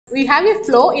We have a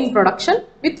flow in production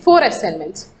with 4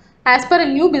 assignments. As per a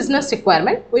new business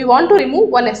requirement, we want to remove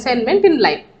one assignment in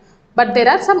live, but there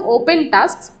are some open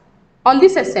tasks on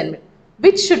this assignment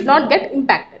which should not get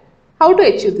impacted. How to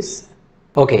achieve this?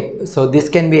 Okay, so this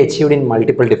can be achieved in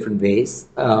multiple different ways.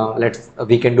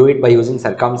 We can do it by using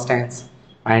circumstance,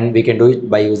 and we can do it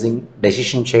by using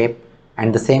decision shape,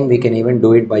 and the same we can even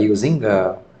do it by using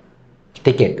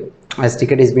ticket, as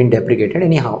ticket is being deprecated.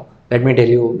 Anyhow, let me tell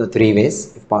you the 3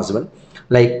 ways if possible.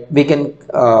 Like, we can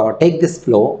take this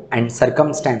flow and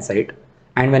circumstance it,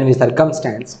 and when we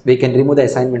circumstance, we can remove the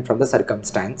assignment from the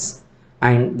circumstance,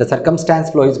 and the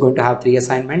circumstance flow is going to have 3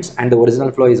 assignments, and the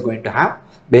original flow is going to have,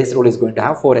 base rule is going to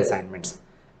have 4 assignments.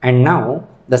 And now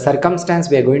the circumstance,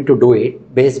 we are going to do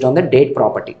it based on the date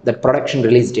property, that production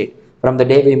release date. From the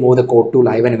day we move the code to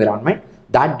live environment,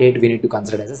 that date we need to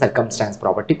consider as a circumstance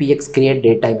property. Px create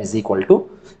date time is equal to,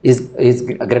 is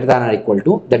greater than or equal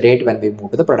to the date when we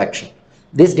move to the production.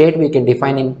 This date we can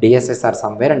define in DSS or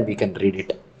somewhere, and we can read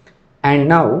it. And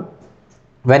now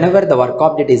whenever the work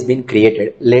object is being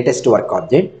created, latest work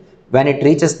object, when it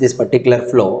reaches this particular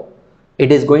flow,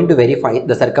 it is going to verify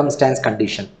the circumstance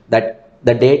condition that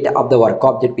the date of the work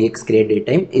object Px create date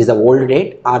time is the old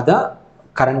date or the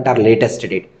current or latest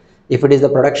date. If it is the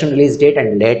production release date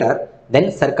and later,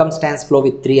 then circumstance flow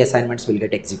with 3 assignments will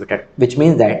get executed, which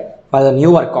means that for the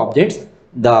new work objects,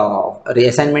 the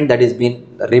assignment that is being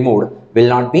removed will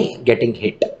not be getting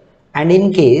hit. And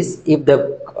in case if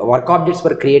the work objects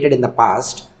were created in the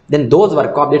past, then those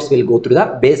work objects will go through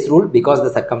the base rule because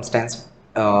the circumstance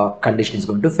condition is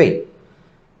going to fail.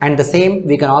 And the same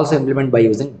we can also implement by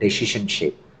using decision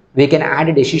shape. We can add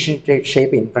a decision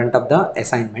shape in front of the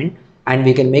assignment, and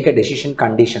we can make a decision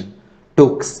condition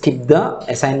to skip the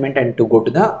assignment and to go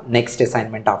to the next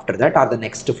assignment after that, or the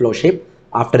next flow shape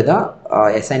after the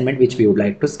assignment which we would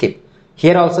like to skip.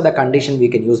 Here also the condition we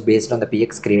can use based on the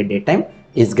Px create date time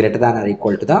is greater than or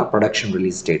equal to the production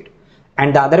release date.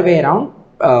 And the other way around,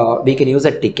 we can use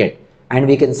a ticket, and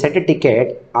we can set a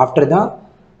ticket after the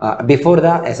before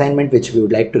the assignment which we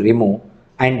would like to remove,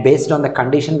 and based on the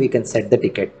condition we can set the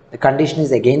ticket. The condition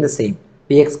is again the same,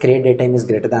 Px create date time is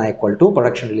greater than or equal to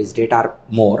production release date or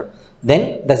more.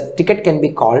 Then the ticket can be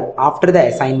called after the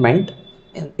assignment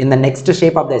in the next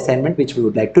shape of the assignment which we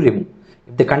would like to remove.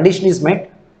 If the condition is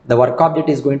met, the work object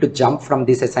is going to jump from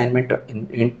this assignment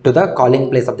into the calling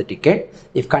place of the ticket.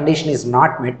 If condition is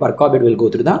not met, work object will go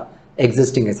through the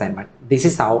existing assignment. This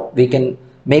is how we can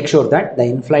make sure that the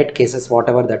in-flight cases,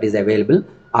 whatever that is available,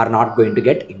 are not going to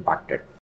get impacted.